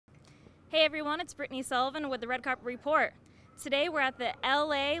Hey everyone, it's Brittany Sullivan with the Red Carpet Report. Today we're at the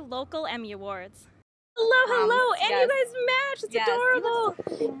LA Local Emmy Awards. Hello, and yes. you guys match. It's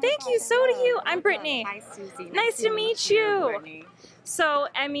adorable. Thank you, so do you. I'm Brittany. Hi, Suzie. Nice to meet you. Brittany. So,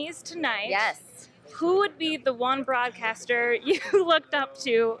 Emmys tonight. Yes. Who would be the one broadcaster you looked up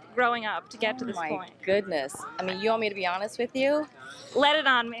to growing up to get to this point? Oh my goodness. I mean, you want me to be honest with you? Let it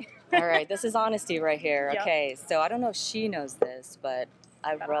on me. All right, this is honesty right here. Yep. Okay, so I don't know if she knows this, but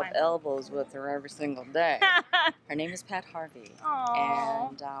I rub elbows with her every single day. Her name is Pat Harvey. Aww.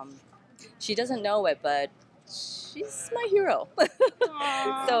 And she doesn't know it, but she's my hero.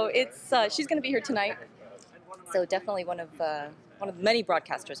 So it's she's going to be here tonight. So definitely one of the many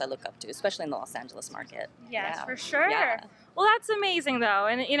broadcasters I look up to, especially in the Los Angeles market. Yes, yeah. for sure. Yeah. Well, that's amazing, though,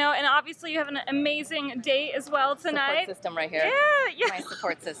 and and obviously you have an amazing date as well tonight. Support system right here. Yeah. My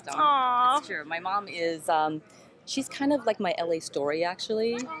support system. Aww. It's true. My mom is. She's kind of like my LA story,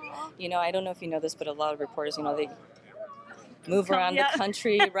 actually. Aww. I don't know if you know this, but a lot of reporters, they move around the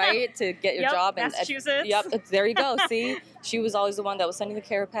country, right, to get your job. And Massachusetts. There you go. See, she was always the one that was sending the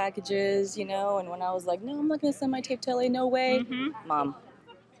care packages, and when I was like, no, I'm not going to send my tape to LA, no way. Mom.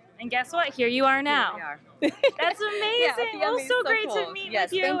 And guess what? Here you are now. Here we are. That's amazing. Yeah, well, so great cool. to meet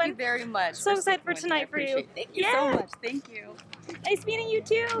yes, with you. Thank you very much. So excited for tonight for you. Thank you so much. Thank you. Nice meeting you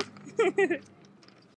too.